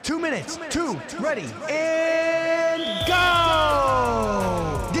2 minutes, ready, and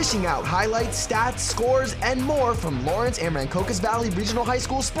go! Dishing out highlights, stats, scores, and more from Lawrence and Rancocas Valley Regional High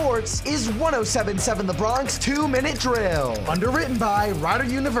School Sports is 107.7 The Bronx 2-Minute Drill. Underwritten by Rider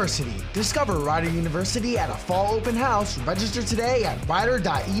University. Discover Rider University at a fall open house. Register today at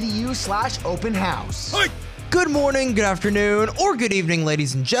rider.edu/open house. Good morning, good afternoon, or good evening,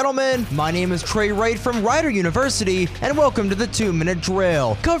 ladies and gentlemen. My name is Trey Wright from Rider University, and welcome to the 2-Minute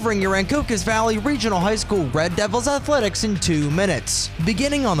Drill, covering your Rancocas Valley Regional High School Red Devils athletics in 2 minutes.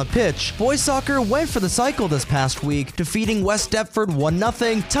 Beginning on the pitch, boys soccer went for the cycle this past week, defeating West Deptford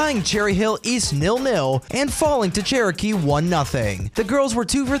 1-0, tying Cherry Hill East 0-0, and falling to Cherokee 1-0. The girls were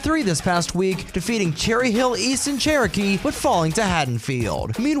 2 for 3 this past week, defeating Cherry Hill East and Cherokee, but falling to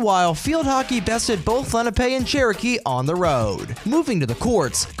Haddonfield. Meanwhile, field hockey bested both Lenape and Cherokee on the road. Moving to the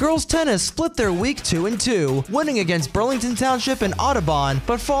courts, girls tennis split their week 2-2, winning against Burlington Township and Audubon,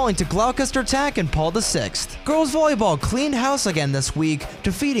 but falling to Gloucester Tech and Paul VI. Girls volleyball cleaned house again this week,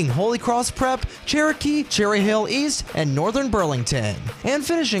 defeating Holy Cross Prep, Cherokee, Cherry Hill East, and Northern Burlington. And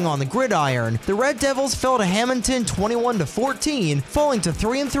finishing on the gridiron, the Red Devils fell to Hamilton 21-14, falling to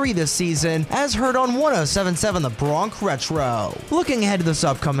 3-3 this season, as heard on 107.7 The Bronx Retro. Looking ahead to this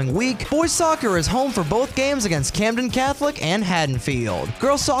upcoming week, boys soccer is home for both games against Camden Catholic and Haddonfield.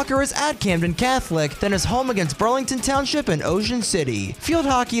 Girls soccer is at Camden Catholic, then is home against Burlington Township and Ocean City. Field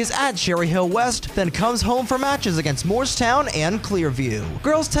hockey is at Cherry Hill West, then comes home for matches against Morristown and Clearview.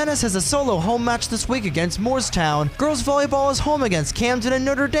 Girls tennis has a solo home match this week against Morristown. Girls volleyball is home against Camden and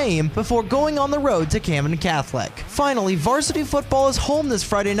Notre Dame before going on the road to Camden Catholic. Finally, varsity football is home this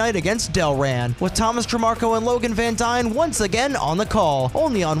Friday night against Delran, with Thomas Tremarco and Logan Van Dyne once again on the call,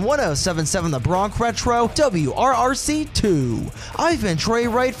 only on 107.7 The Bronx Retro, WRRC2. I've been Trey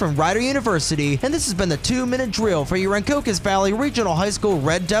Wright from Rider University, and this has been the 2-Minute Drill for your Rancocas Valley Regional High School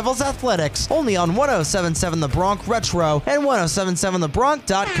Red Devils athletics, only on 107.7 The Bronx Retro and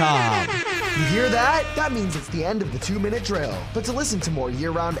 107.7thebronx.com. You hear that? That means it's the end of the 2-Minute Drill. But to listen to more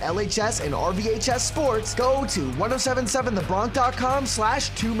year-round LHS and RVHS sports, go to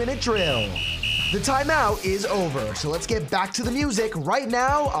 107.7thebronx.com/2-Minute Drill. The timeout is over, so let's get back to the music right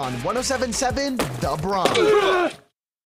now on 107.7 The Bronx.